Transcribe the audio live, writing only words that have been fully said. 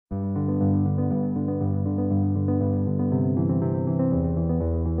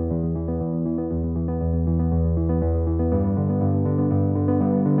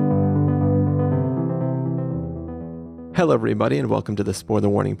Hello, everybody, and welcome to the Spoiler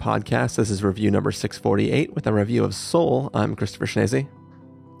Warning Podcast. This is review number 648 with a review of Soul. I'm Christopher Schnese.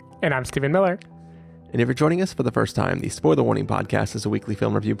 And I'm Stephen Miller. And if you're joining us for the first time, the Spoiler Warning Podcast is a weekly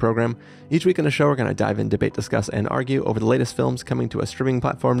film review program. Each week on the show, we're going to dive in, debate, discuss, and argue over the latest films coming to a streaming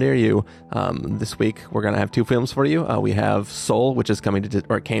platform near you. This week, we're going to have two films for you. We have Soul, which is came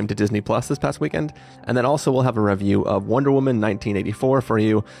to Disney Plus this past weekend. And then also we'll have a review of Wonder Woman 1984 for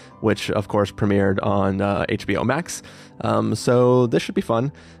you, which, of course, premiered on HBO Max. So this should be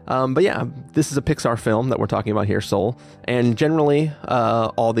fun. But yeah, this is a Pixar film that we're talking about here, Soul. And generally,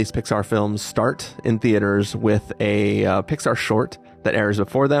 all these Pixar films start in theaters with a Pixar short that airs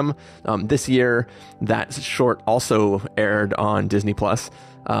before them. This year, that short also aired on Disney Plus.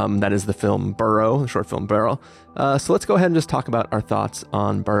 That is the film Burrow, the short film Burrow. So let's go ahead and just talk about our thoughts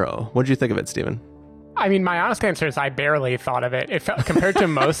on Burrow. What did you think of it, Stephen? I mean, my honest answer is I barely thought of it. It felt, compared to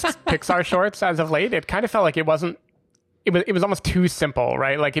most Pixar shorts as of late, it kind of felt like it wasn't. It was almost too simple,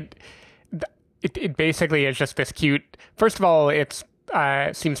 right? Like it basically is just this cute. First of all, it's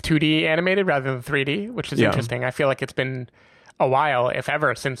seems 2D animated rather than 3D, which is interesting. I feel like it's been a while, if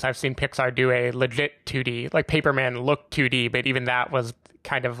ever, since I've seen Pixar do a legit 2D. Like Paperman looked 2D, but even that was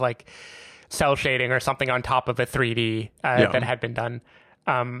kind of like cell shading or something on top of a 3D that had been done.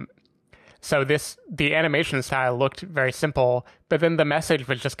 So the animation style looked very simple, but then the message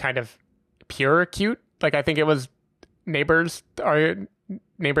was just kind of pure cute. Like I think it was neighbors are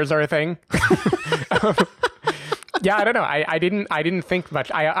a thing. Yeah, I don't know. I didn't think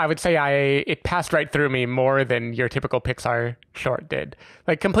much. I would say it passed right through me more than your typical Pixar short did.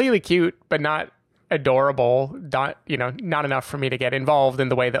 Like completely cute, but not adorable. Not enough for me to get involved in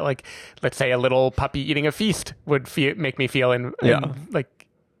the way that, like, let's say a little puppy eating a feast would make me feel like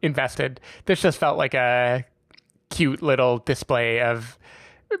invested. This just felt like a cute little display of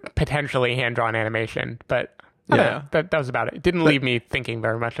potentially hand-drawn animation, but that was about it. It didn't leave me thinking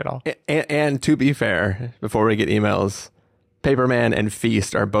very much at all. And to be fair, before we get emails, Paperman and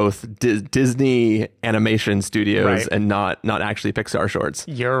Feast are both Disney animation studios, right, and not actually Pixar shorts.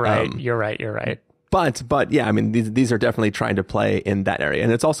 You're right. You're right. But yeah, I mean, these are definitely trying to play in that area.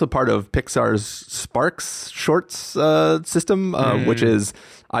 And it's also part of Pixar's Sparks Shorts system, which is,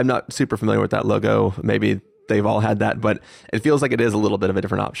 I'm not super familiar with that logo. Maybe they've all had that, but it feels like it is a little bit of a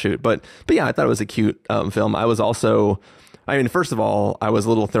different offshoot. But yeah, I thought it was a cute film. I was also, I mean, first of all, I was a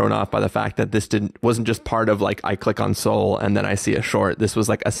little thrown off by the fact that this wasn't just part of, like, I click on Soul and then I see a short. This was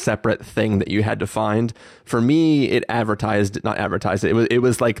like a separate thing that you had to find. For me, it not advertised it. It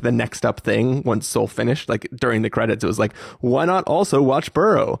was like the next up thing once Soul finished. Like during the credits, it was like, why not also watch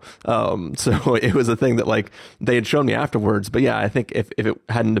Burrow? So it was a thing that, like, they had shown me afterwards. But yeah, I think if it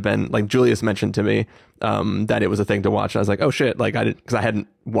hadn't have been, like, Julius mentioned to me that it was a thing to watch, I was like, oh shit, like because I hadn't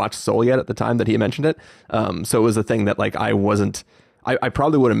watched Soul yet at the time that he mentioned it. So it was a thing that, like, I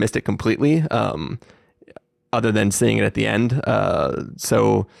probably would have missed it completely, other than seeing it at the end.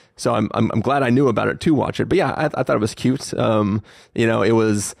 So I'm glad I knew about it to watch it. But yeah, I thought it was cute. It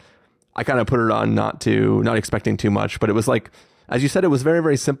was, I kind of put it on not expecting too much, but it was like, as you said, it was very,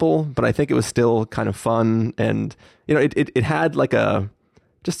 very simple, but I think it was still kind of fun. And, it had like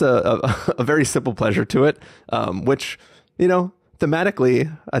just a very simple pleasure to it, which,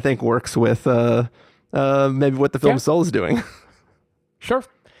 thematically, I think works with maybe what the film Soul is doing. Sure.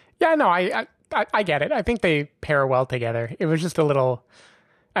 Yeah, no, I get it. I think they pair well together. It was just a little...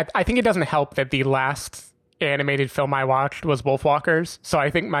 I think it doesn't help that the last animated film I watched was Wolfwalkers, so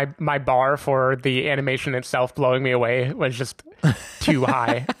I think my bar for the animation itself blowing me away was just too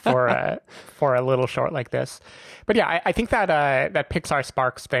high for a little short like this. But yeah, I think that Pixar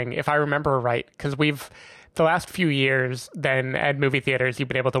Sparks thing, if I remember right, because the last few years, then at movie theaters, you've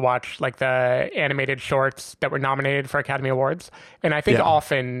been able to watch, like, the animated shorts that were nominated for Academy Awards. And I think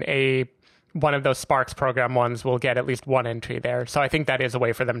often one of those Sparks program ones will get at least one entry there. So I think that is a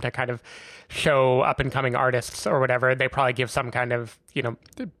way for them to kind of show up and coming artists or whatever. They probably give some kind of,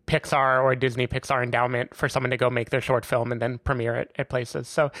 Pixar or Disney Pixar endowment for someone to go make their short film and then premiere it at places.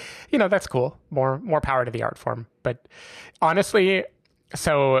 So, that's cool. More power to the art form. But honestly,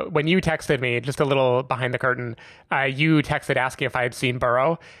 so when you texted me, just a little behind the curtain, you texted asking if I had seen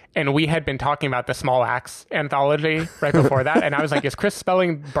Burrow, and we had been talking about the Small Axe anthology right before that, and I was like, is Chris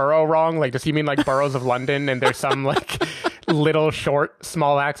spelling Burrow wrong? Like, does he mean like Burrows of London, and there's some, like, little short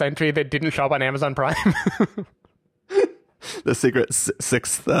Small Axe entry that didn't show up on Amazon Prime? The secret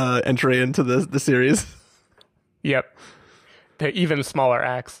sixth entry into the series. Yep. The even smaller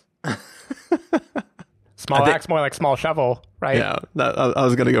axe. Small axe, more like small shovel, right? Yeah, I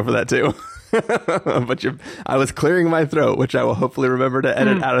was going to go for that too. But I was clearing my throat, which I will hopefully remember to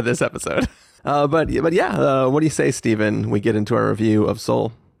edit out of this episode. But yeah, what do you say, Steven? We get into our review of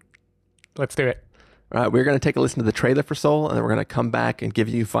Soul. Let's do it. All right, we're going to take a listen to the trailer for Soul, and then we're going to come back and give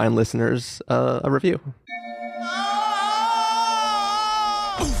you fine listeners a review.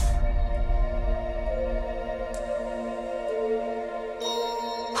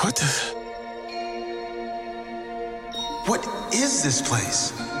 What is this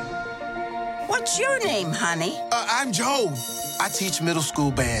place? What's your name, honey? I'm Joe. I teach middle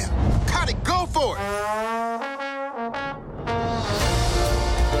school band. Got it, go for it!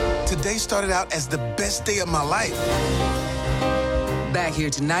 Today started out as the best day of my life. Back here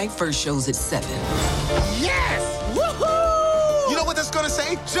tonight, first show's at 7. Yes! Woohoo! You know what that's gonna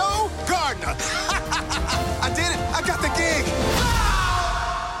say? Joe Gardner. I did it. I got the gig.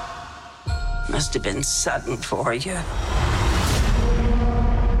 Must have been sudden for you.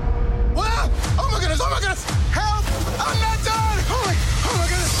 Wow! Oh my goodness! Oh my goodness! Help! I'm not done! Oh my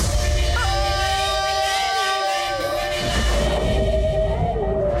goodness!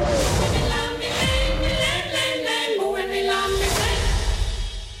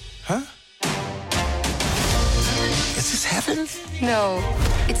 Huh? Is this heaven? No,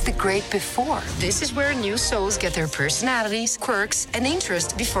 it's the great before. This is where new souls get their personalities, quirks, and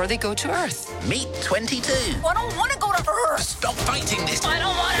interests before they go to Earth. Meet 22. I don't want to go to Earth. Stop fighting this. I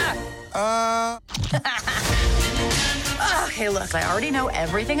don't want to. Okay, look, I already know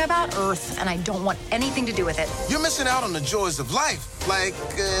everything about Earth, and I don't want anything to do with it. You're missing out on the joys of life, like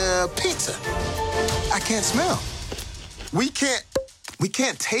pizza. I can't smell. We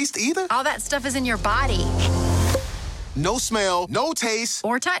can't taste either? All that stuff is in your body. No smell, no taste.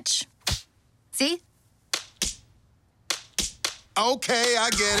 Or touch. See? Okay, I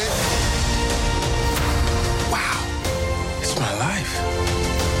get it. Wow, it's my life.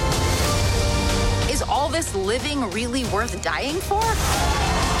 Is all this living really worth dying for?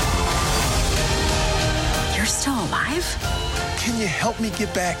 You're still alive? Can you help me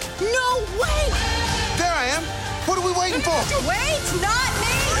get back? No way! There I am. What are we waiting for? Wait, not me!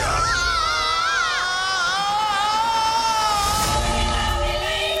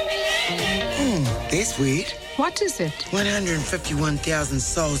 That's weird. What is it? 151,000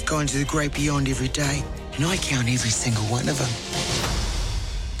 souls going to the great beyond every day, and I count every single one of them.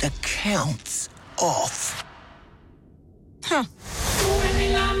 The count's off. Huh.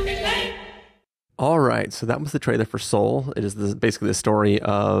 All right, so that was the trailer for Soul. It is basically the story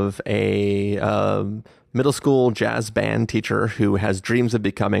of a middle school jazz band teacher who has dreams of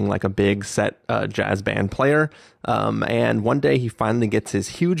becoming like a big set jazz band player. And one day he finally gets his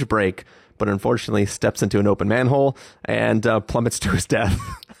huge break, but unfortunately steps into an open manhole and plummets to his death.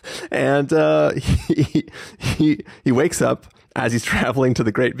 And he wakes up as he's traveling to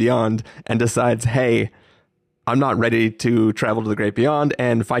the great beyond and decides, hey, I'm not ready to travel to the great beyond,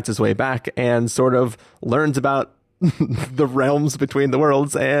 and fights his way back and sort of learns about the realms between the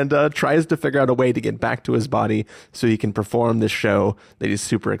worlds and tries to figure out a way to get back to his body so he can perform this show that he's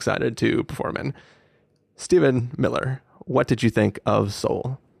super excited to perform in. Stephen Miller, what did you think of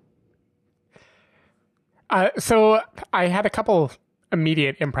Soul? So I had a couple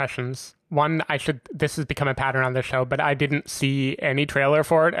immediate impressions. One, this has become a pattern on the show, but I didn't see any trailer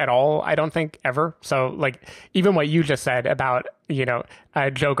for it at all, I don't think, ever. So, like, even what you just said about,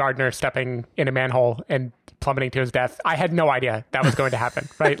 Joe Gardner stepping in a manhole and plummeting to his death, I had no idea that was going to happen,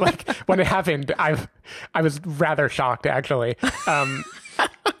 right? Like, when it happened, I was rather shocked, actually.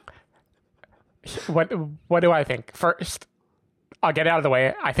 What do I think? First, I'll get it out of the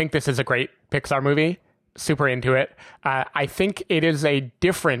way. I think this is a great Pixar movie. Super into it. I think it is a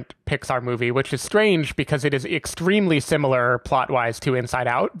different Pixar movie, which is strange because it is extremely similar plot-wise to Inside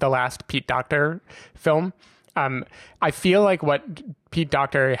Out, the last Pete Docter film. I feel like what Pete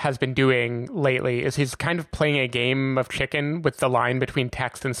Docter has been doing lately is he's kind of playing a game of chicken with the line between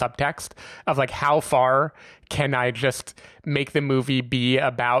text and subtext of like, how far can I just make the movie be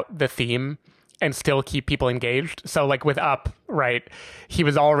about the theme and still keep people engaged? So like with Up, right, he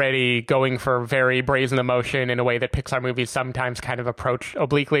was already going for very brazen emotion in a way that Pixar movies sometimes kind of approach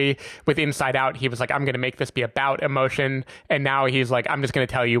obliquely. With Inside Out, he was like, I'm going to make this be about emotion. And now he's like, I'm just going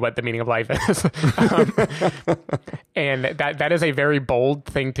to tell you what the meaning of life is. And that is a very bold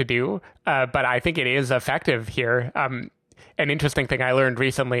thing to do. But I think it is effective here. An interesting thing I learned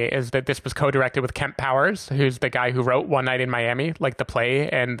recently is that this was co-directed with Kemp Powers, who's the guy who wrote One Night in Miami, like the play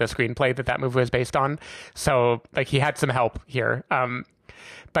and the screenplay that movie was based on. So like he had some help here.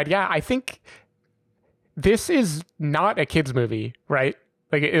 But yeah, I think this is not a kid's movie, right?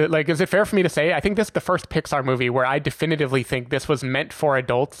 Like, is it fair for me to say? I think this is the first Pixar movie where I definitively think this was meant for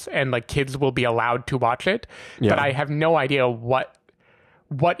adults and like kids will be allowed to watch it. Yeah. But I have no idea what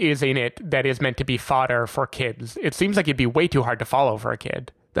what is in it that is meant to be fodder for kids. It seems like it'd be way too hard to follow for a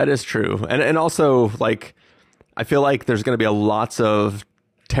kid. That is true. And also, like, I feel like there's going to be lots of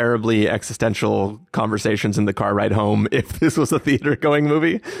terribly existential conversations in the car ride home if this was a theater going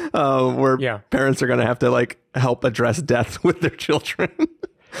movie, where parents are going to have to like help address death with their children.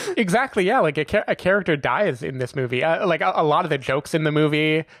 Exactly. Yeah. Like a character dies in this movie. Like a lot of the jokes in the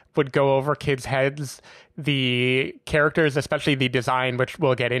movie would go over kids' heads. The characters, especially the design, which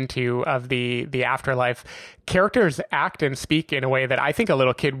we'll get into, of the afterlife, characters act and speak in a way that I think a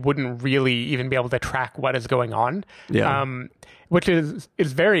little kid wouldn't really even be able to track what is going on. Yeah. Which is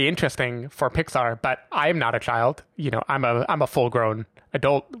very interesting for Pixar, but I am not a child. You know, I'm a full grown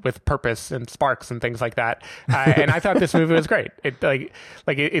adult with purpose and sparks and things like that. And I thought this movie was great.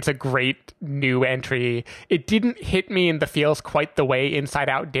 It's a great new entry. It didn't hit me in the feels quite the way Inside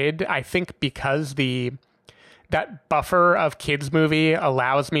Out did. I think because that buffer of kids movie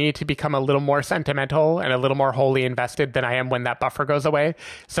allows me to become a little more sentimental and a little more wholly invested than I am when that buffer goes away.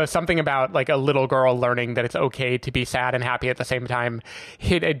 So something about like a little girl learning that it's okay to be sad and happy at the same time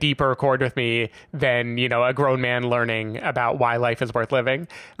hit a deeper chord with me than, you know, a grown man learning about why life is worth living.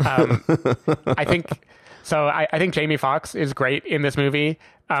 I think Jamie Foxx is great in this movie.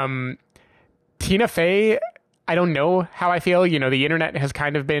 Tina Fey, I don't know how I feel. You know, the internet has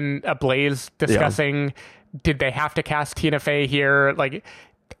kind of been ablaze discussing, did they have to cast Tina Fey here? Like,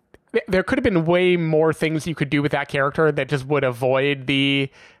 there could have been way more things you could do with that character that just would avoid the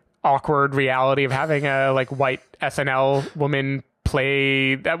awkward reality of having a like white SNL woman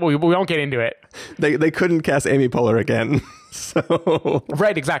play that. We won't get into it. They couldn't cast Amy Poehler again. So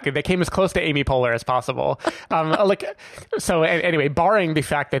right, exactly. They came as close to Amy Poehler as possible. Anyway, barring the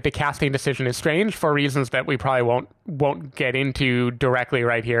fact that the casting decision is strange for reasons that we probably won't get into directly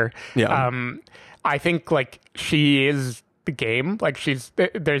right here. Yeah. I think like she is the game. Like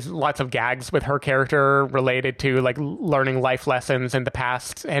there's lots of gags with her character related to like learning life lessons in the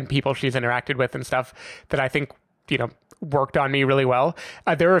past and people she's interacted with and stuff that I think, you know, worked on me really well.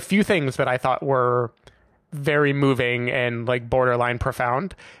 There are a few things that I thought were very moving and like borderline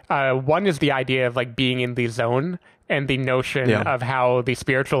profound. One is the idea of like being in the zone and the notion of how the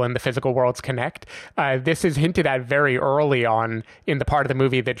spiritual and the physical worlds connect. This is hinted at very early on in the part of the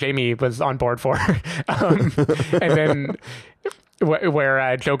movie that Jamie was on board for. And then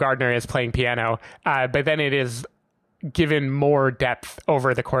where Joe Gardner is playing piano. But then it is given more depth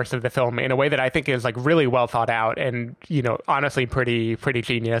over the course of the film in a way that I think is like really well thought out and, you know, honestly pretty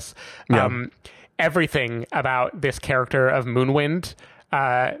genius. Yeah. Everything about this character of Moonwind,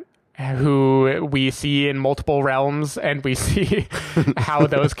 who we see in multiple realms and we see how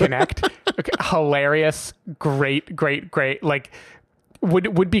those connect. Hilarious, great. Like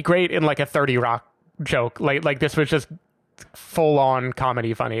would be great in like a 30 Rock joke. Like this was just full on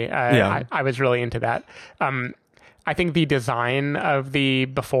comedy funny. I was really into that. I think the design of the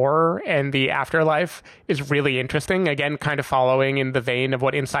before and the afterlife is really interesting. Again, kind of following in the vein of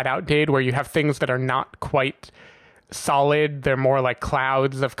what Inside Out did, where you have things that are not quite solid. They're more like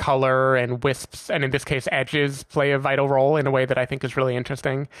clouds of color and wisps, and in this case, edges play a vital role in a way that I think is really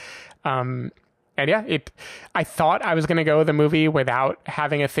interesting. And yeah, I thought I was going to go the movie without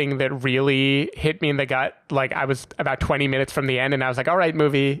having a thing that really hit me in the gut. Like I was about 20 minutes from the end and I was like, all right,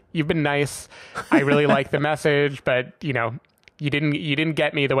 movie, you've been nice. I really like the message, but you know, you didn't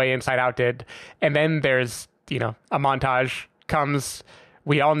get me the way Inside Out did. And then there's, you know, a montage comes.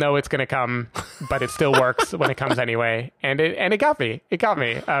 We all know it's going to come, but it still works when it comes anyway. And it got me. It got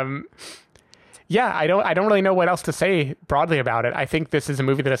me. Yeah, I don't really know what else to say broadly about it. I think this is a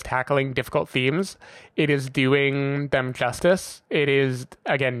movie that is tackling difficult themes. It is doing them justice. It is,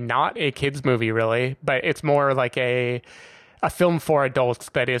 again, not a kids movie really, but it's more like a film for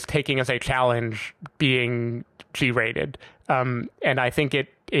adults that is taking as a challenge being G-rated. And I think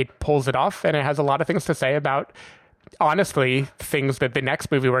it pulls it off, and it has a lot of things to say about, honestly, things that the next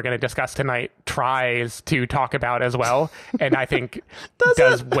movie we're going to discuss tonight tries to talk about as well, and I think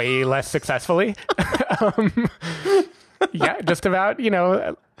does way less successfully. Yeah, just about, you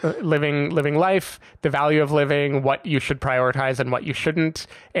know, living life, the value of living, what you should prioritize and what you shouldn't.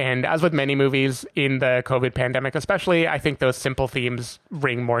 And as with many movies in the COVID pandemic especially, I think those simple themes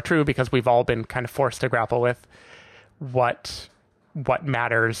ring more true because we've all been kind of forced to grapple with what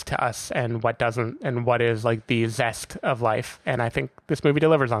matters to us and what doesn't, and what is like the zest of life. And I think this movie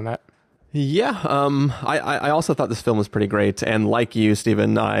delivers on that. Yeah, I also thought this film was pretty great, and like you,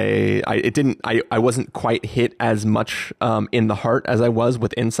 Stephen, I wasn't quite hit as much in the heart as I was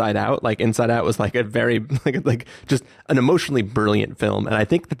with Inside Out. Like Inside Out was like a very like just an emotionally brilliant film, and I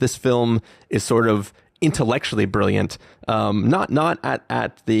think that this film is sort of intellectually brilliant. Not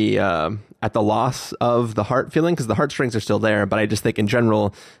at the loss of the heart feeling, because the heartstrings are still there. But I just think in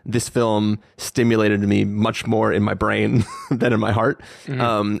general, this film stimulated me much more in my brain than in my heart.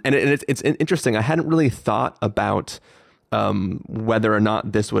 And it's interesting. I hadn't really thought about whether or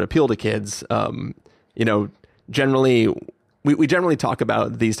not this would appeal to kids. Generally, we generally talk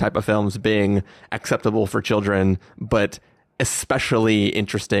about these type of films being acceptable for children, but especially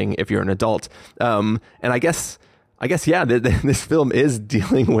interesting if you're an adult. And I guess, yeah, this film is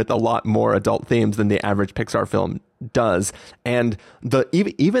dealing with a lot more adult themes than the average Pixar film does. And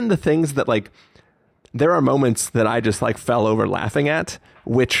even the things that, like, there are moments that I just like fell over laughing at,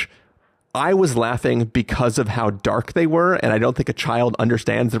 which I was laughing because of how dark they were, and I don't think a child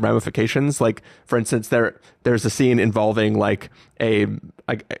understands the ramifications. Like, for instance, there's a scene involving like a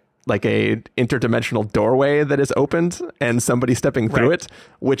interdimensional doorway that is opened and somebody stepping through it,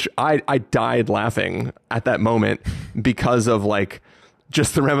 which I died laughing at that moment because of like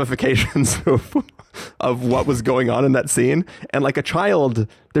just the ramifications of what was going on in that scene. And like a child,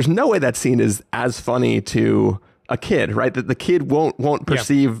 there's no way that scene is as funny to a kid, right? That the kid won't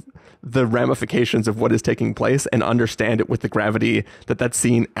perceive the ramifications of what is taking place and understand it with the gravity that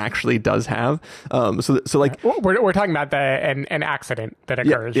scene actually does have. So like we're talking about an accident that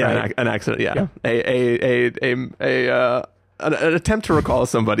occurs. Right? An accident. Yeah. An attempt to recall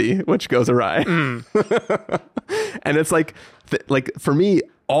somebody which goes awry. And it's like for me,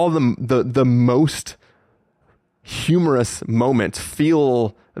 all the most humorous moments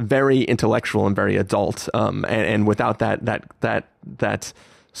feel very intellectual and very adult. And without that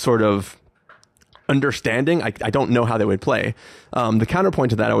sort of understanding, I don't know how they would play. The counterpoint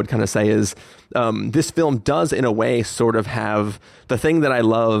to that, I would kind of say, is this film does in a way sort of have the thing that I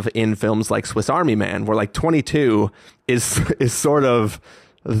love in films like Swiss Army Man, where like 22 is sort of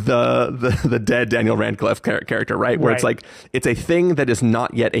the dead Daniel Radcliffe character, right? Where it's like, it's a thing that is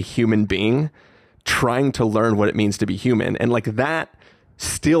not yet a human being trying to learn what it means to be human. And like that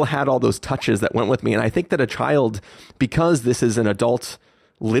still had all those touches that went with me. And I think that a child, because this is an adult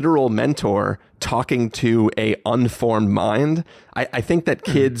literal mentor talking to a unformed mind, I think that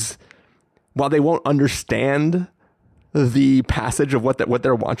kids, while they won't understand the passage of what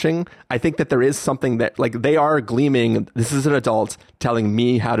they're watching, I think that there is something that like they are gleaming. This is an adult telling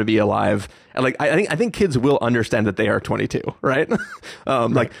me how to be alive, and like I think kids will understand that they are 22, right?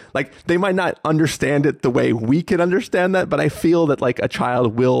 Like they might not understand it the way we can understand that, but I feel that like a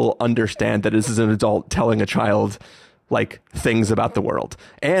child will understand that this is an adult telling a child like things about the world,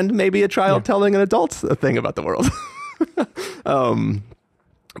 and maybe a child telling an adult a thing about the world.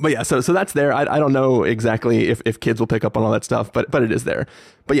 But yeah, so that's there. I don't know exactly if kids will pick up on all that stuff, but it is there.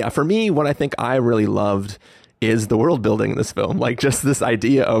 But yeah, for me, what I think I really loved is the world building in this film. Like just this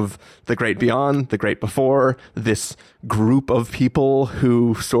idea of the great beyond, the great before, this group of people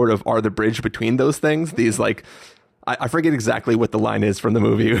who sort of are the bridge between those things. These like, I forget exactly what the line is from the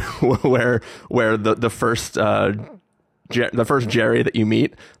movie where the first Jerry that you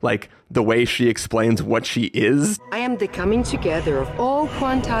meet, like the way she explains what she is. I am the coming together of all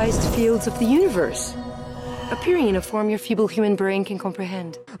quantized fields of the universe, appearing in a form your feeble human brain can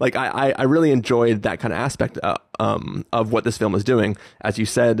comprehend. Like I really enjoyed that kind of aspect of what this film was doing. As you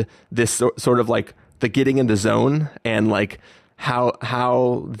said, this sort of like the getting in the zone and like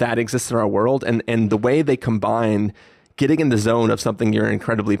how that exists in our world, and the way they combine getting in the zone of something you're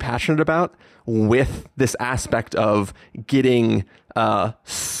incredibly passionate about with this aspect of getting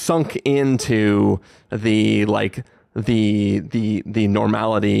sunk into the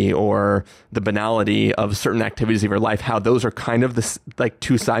normality or the banality of certain activities of your life, how those are kind of the like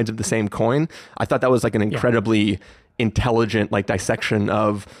two sides of the same coin. I thought that was like an incredibly intelligent like dissection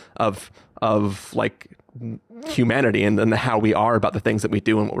of like humanity and how we are about the things that we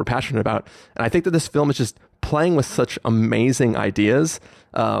do and what we're passionate about. And I think that this film is just playing with such amazing ideas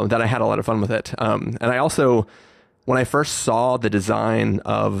that I had a lot of fun with it. And I also, when I first saw the design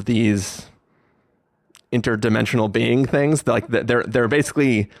of these interdimensional being things, like they're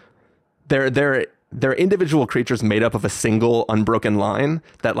basically they're individual creatures made up of a single unbroken line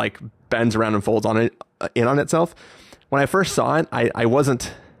that like bends around and folds on itself. When I first saw it, I wasn't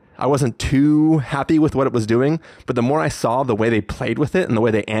too happy with what it was doing, but the more I saw the way they played with it and the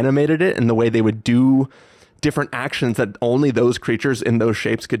way they animated it and the way they would do different actions that only those creatures in those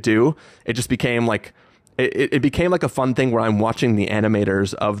shapes could do, it just became like it became like a fun thing where I'm watching the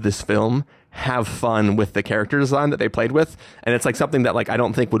animators of this film have fun with the character design that they played with. And it's like something that like I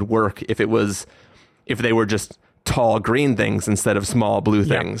don't think would work if they were just tall green things instead of small blue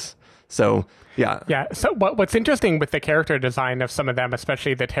things. So yeah. Yeah. So what's interesting with the character design of some of them,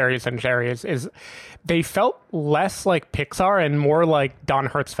 especially the Terrys and Jerrys, is they felt less like Pixar and more like Don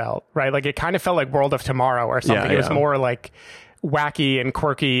Hertzfeldt, right? Like it kind of felt like World of Tomorrow or something. Yeah, it was more like wacky and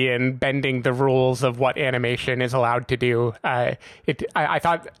quirky and bending the rules of what animation is allowed to do. I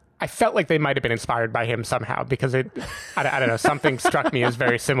felt like they might have been inspired by him somehow because I don't know, something struck me as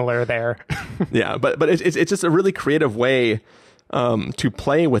very similar there. Yeah, but it's just a really creative way to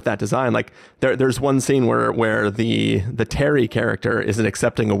play with that design. Like there's one scene where the Terry character is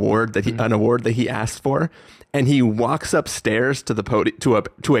accepting an award that he asked for, and he walks upstairs to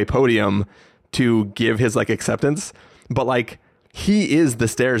the to a podium to give his like acceptance, but like he is the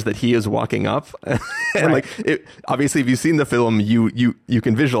stairs that he is walking up. And right. like obviously if you've seen the film, you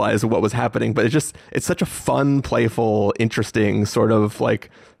can visualize what was happening, but it's such a fun, playful, interesting sort of like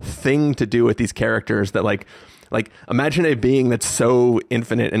thing to do with these characters that like imagine a being that's so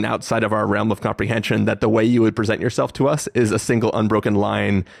infinite and outside of our realm of comprehension that the way you would present yourself to us is a single unbroken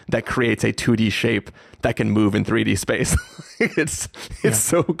line that creates a 2D shape that can move in 3D space. It's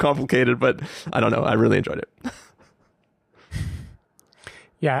so complicated, but I don't know. I really enjoyed it.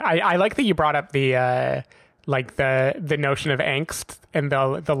 Yeah, I like that you brought up the the notion of angst and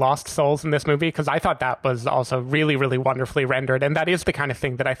the lost souls in this movie, because I thought that was also really, really wonderfully rendered, and that is the kind of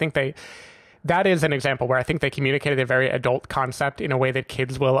thing that I think that is an example where I think they communicated a very adult concept in a way that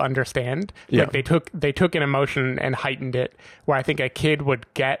kids will understand. Yeah. Like they took an emotion and heightened it, where I think a kid would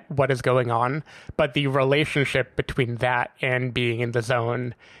get what is going on, but the relationship between that and being in the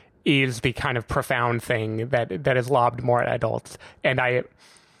zone is the kind of profound thing that is lobbed more at adults. And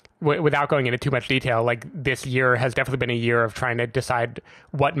without going into too much detail, like this year has definitely been a year of trying to decide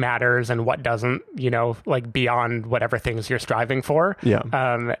what matters and what doesn't, like beyond whatever things you're striving for. Yeah.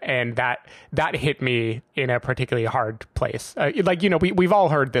 And that hit me in a particularly hard place. We've all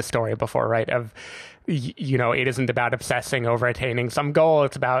heard this story before, right? Of, it isn't about obsessing over attaining some goal.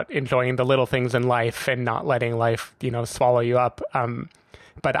 It's about enjoying the little things in life and not letting life, swallow you up.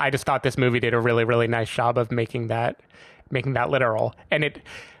 But I just thought this movie did a really, really nice job of making that literal. And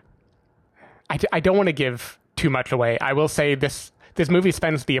I don't want to give too much away. I will say this movie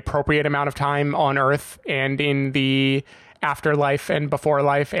spends the appropriate amount of time on Earth and in the afterlife and before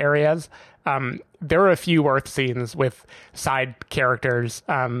life areas. There are a few Earth scenes with side characters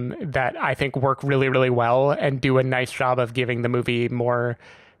that I think work really, really well and do a nice job of giving the movie more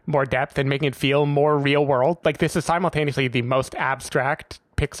depth and making it feel more real world. Like this is simultaneously the most abstract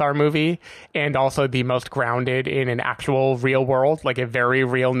Pixar movie and also the most grounded in an actual real world, like a very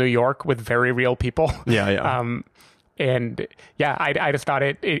real New York with very real people. Yeah. And yeah, I just thought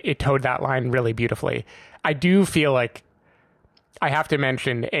it towed that line really beautifully. I do feel like I have to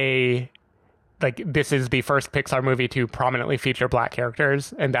mention this is the first Pixar movie to prominently feature Black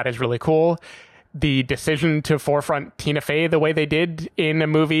characters, and that is really cool. The decision to forefront Tina Fey the way they did in a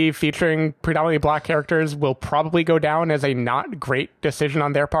movie featuring predominantly Black characters will probably go down as a not great decision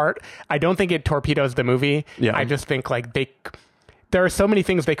on their part. I don't think it torpedoes the movie. Yeah. I just think there are so many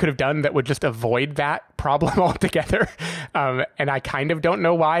things they could have done that would just avoid that problem altogether. And I kind of don't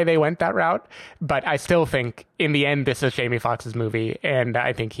know why they went that route, but I still think in the end, this is Jamie Foxx's movie. And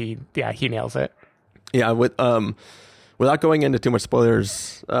I think he nails it. Yeah. Without going into too much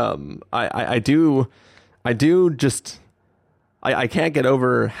spoilers, I can't get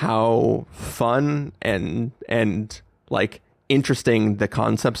over how fun and like interesting the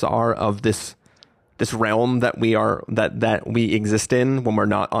concepts are of this realm that we exist in when we're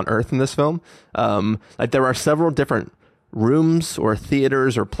not on Earth in this film. Like there are several different rooms or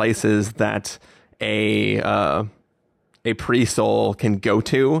theaters or places that a pre-soul can go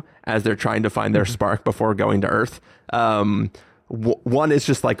to as they're trying to find their spark before going to Earth. One is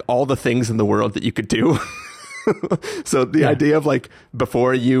just like all the things in the world that you could do. So the idea of like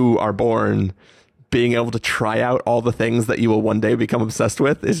before you are born, being able to try out all the things that you will one day become obsessed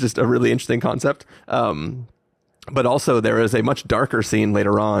with is just a really interesting concept. But also there is a much darker scene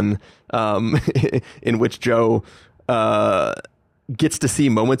later on in which Joe gets to see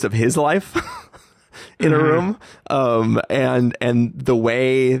moments of his life in a room. And the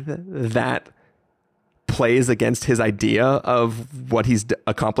way that plays against his idea of what he's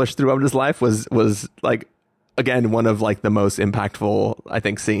accomplished throughout his life was like, again, one of like the most impactful, I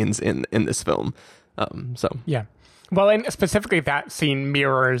think, scenes in this film. Yeah. Well, and specifically that scene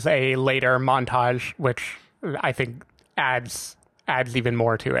mirrors a later montage, which I think adds even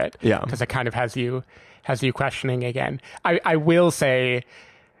more to it. Yeah. Because it kind of has you questioning again. I will say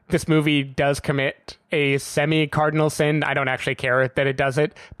this movie does commit a semi-cardinal sin. I don't actually care that it does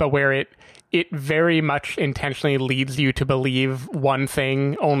it, but where it it very much intentionally leads you to believe one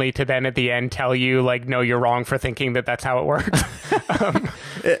thing, only to then at the end tell you, like, no, you're wrong for thinking that that's how it works.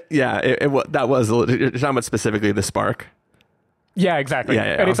 That was a little, you're talking about specifically the spark. Yeah, exactly.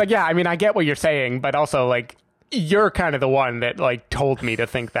 And it's like, I mean, I get what you're saying, but also, like, you're kind of the one that, like, told me to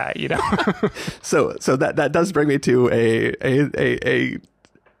think that, you know? So that does bring me to an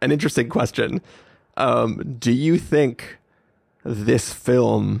interesting question. Do you think this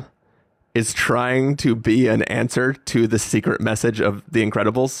film is trying to be an answer to the secret message of The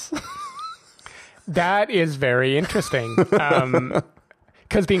Incredibles? That is very interesting. Because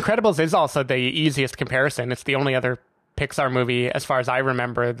The Incredibles is also the easiest comparison. It's the only other Pixar movie, as far as I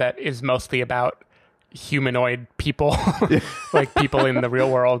remember, that is mostly about humanoid people, like people in the real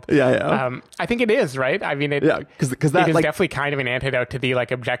world. I think it is, right? I mean, because that is definitely kind of an antidote to the, like,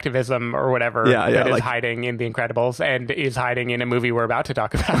 objectivism or whatever that is hiding in The Incredibles and is hiding in a movie we're about to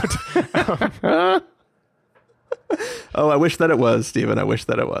talk about. Oh, I wish that it was, Stephen. I wish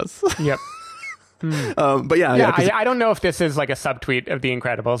that it was. Yep. But I don't know if this is like a subtweet of The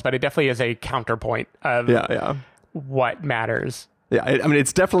Incredibles, but it definitely is a counterpoint of what matters. Yeah, I mean,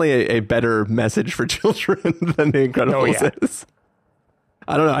 it's definitely a better message for children than The Incredibles is.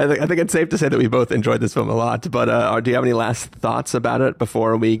 I don't know. I think it's safe to say that we both enjoyed this film a lot. But do you have any last thoughts about it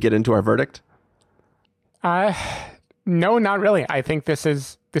before we get into our verdict? No, not really. I think this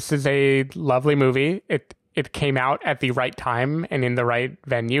is a lovely movie. It came out at the right time and in the right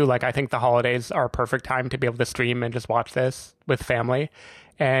venue. Like, I think the holidays are a perfect time to be able to stream and just watch this with family.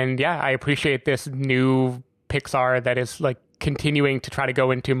 And yeah, I appreciate this new Pixar that is, like, continuing to try to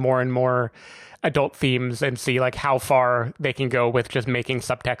go into more and more adult themes and see, like, how far they can go with just making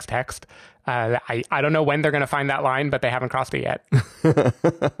subtext text. I don't know when they're going to find that line, but they haven't crossed it yet.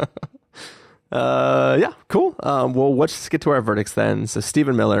 Yeah, cool. Well, let's get to our verdicts then. So,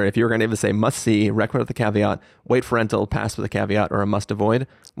 Stephen Miller, if you were going to give us a must see, recommend with a caveat, wait for rental, pass with a caveat, or a must avoid,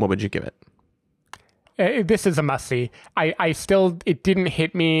 what would you give it? This is a must see. I still, it didn't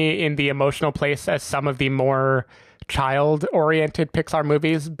hit me in the emotional place as some of the more child-oriented Pixar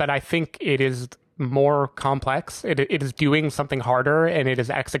movies, but I think it is more complex. It is doing something harder, and it is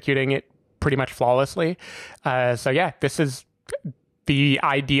executing it pretty much flawlessly. So yeah, this is the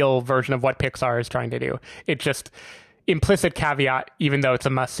ideal version of what Pixar is trying to do. It just, implicit caveat, even though it's a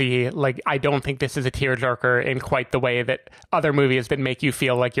must-see, like, I don't think this is a tearjerker in quite the way that other movies that make you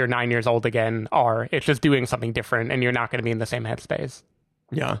feel like you're 9 years old again are. It's just doing something different, and you're not going to be in the same headspace.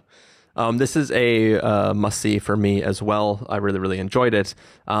 Yeah. This is a must-see for me as well. I really, really enjoyed it.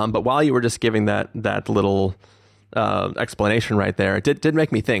 But while you were just giving that little explanation right there, it did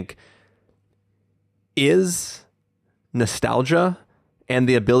make me think, is nostalgia and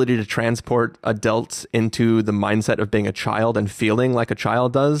the ability to transport adults into the mindset of being a child and feeling like a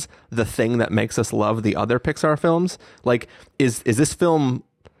child does the thing that makes us love the other Pixar films? Like, is this film,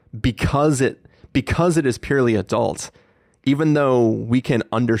 because it is purely adult, even though we can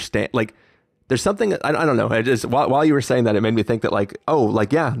understand, like, there's something, I don't know. I just, while you were saying that, it made me think that, like, oh,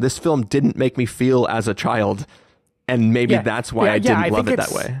 like, yeah, this film didn't make me feel as a child, and maybe that's why I didn't love it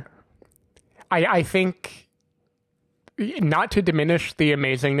that way. I think, not to diminish the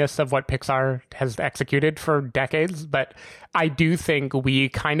amazingness of what Pixar has executed for decades, but I do think we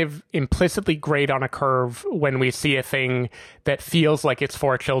kind of implicitly grade on a curve when we see a thing that feels like it's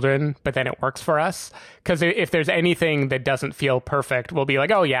for children, but then it works for us. Because if there's anything that doesn't feel perfect, we'll be like,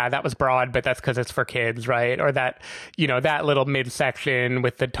 oh yeah, that was broad, but that's because it's for kids, right? Or that, you know, that little midsection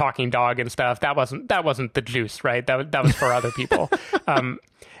with the talking dog and stuff, that wasn't the juice, right? That was for other people.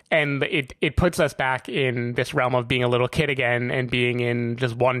 And it puts us back in this realm of being a little kid again and being in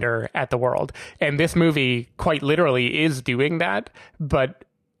just wonder at the world. And this movie quite literally is doing that, but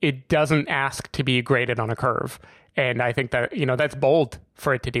it doesn't ask to be graded on a curve. And I think that, you know, that's bold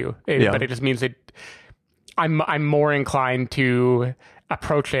for it to do. But it just means I'm more inclined to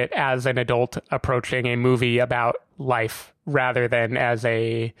approach it as an adult approaching a movie about life rather than as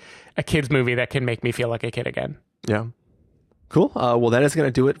a kid's movie that can make me feel like a kid again. Yeah. Cool. Well, that is going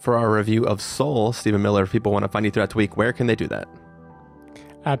to do it for our review of Soul. Stephen Miller, if people want to find you throughout the week, where can they do that?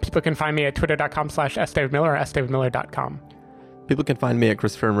 People can find me at twitter.com/sdavidmiller or sdavidmiller.com. People can find me at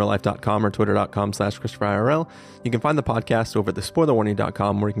ChristopherInRealLife.com or Twitter.com/ChristopherIRL. You can find the podcast over at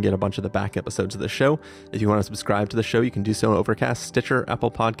thespoilerwarning.com, where you can get a bunch of the back episodes of the show. If you want to subscribe to the show, you can do so on Overcast, Stitcher,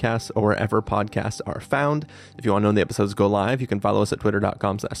 Apple Podcasts, or wherever podcasts are found. If you want to know when the episodes go live, you can follow us at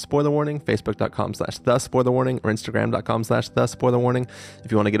Twitter.com/SpoilerWarning, Facebook.com/TheSpoilerWarning, or Instagram.com/TheSpoilerWarning.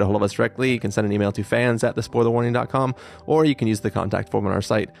 If you want to get a hold of us directly, you can send an email to fans@thespoilerwarning.com, or you can use the contact form on our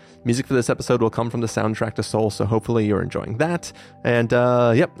site. Music for this episode will come from the soundtrack to Soul, so hopefully you're enjoying that. that.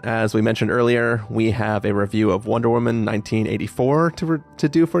 And yep, as we mentioned earlier, we have a review of Wonder Woman 1984 to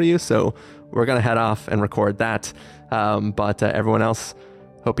do for you. So we're going to head off and record that. But everyone else,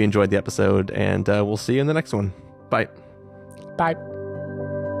 hope you enjoyed the episode, and we'll see you in the next one. Bye. Bye.